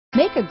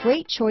Make a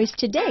great choice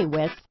today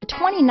with the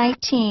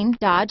 2019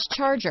 Dodge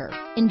Charger.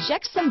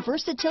 Inject some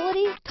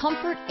versatility,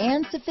 comfort,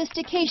 and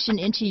sophistication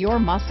into your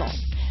muscle.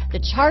 The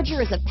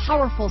Charger is a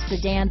powerful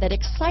sedan that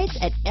excites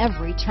at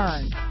every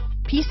turn.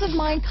 Peace of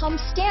mind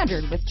comes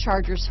standard with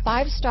Charger's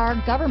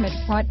 5-star government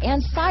front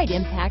and side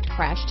impact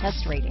crash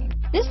test rating.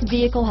 This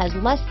vehicle has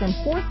less than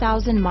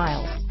 4,000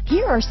 miles.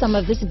 Here are some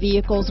of this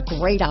vehicle's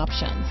great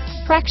options: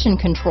 traction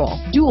control,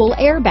 dual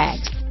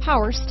airbags,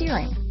 power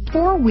steering,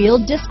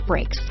 4-wheel disc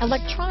brakes,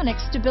 electronic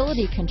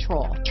stability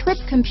control, trip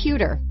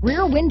computer,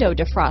 rear window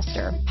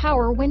defroster,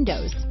 power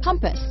windows,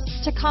 compass,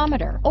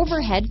 tachometer,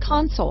 overhead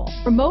console,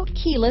 remote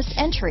keyless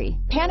entry,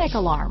 panic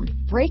alarm,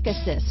 brake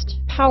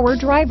assist, power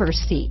driver's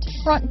seat,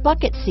 front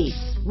bucket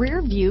seats,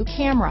 rear view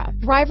camera,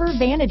 driver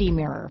vanity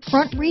mirror,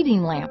 front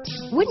reading lamps.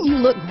 Wouldn't you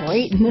look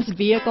great in this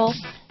vehicle?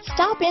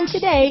 Stop in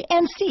today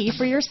and see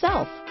for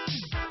yourself.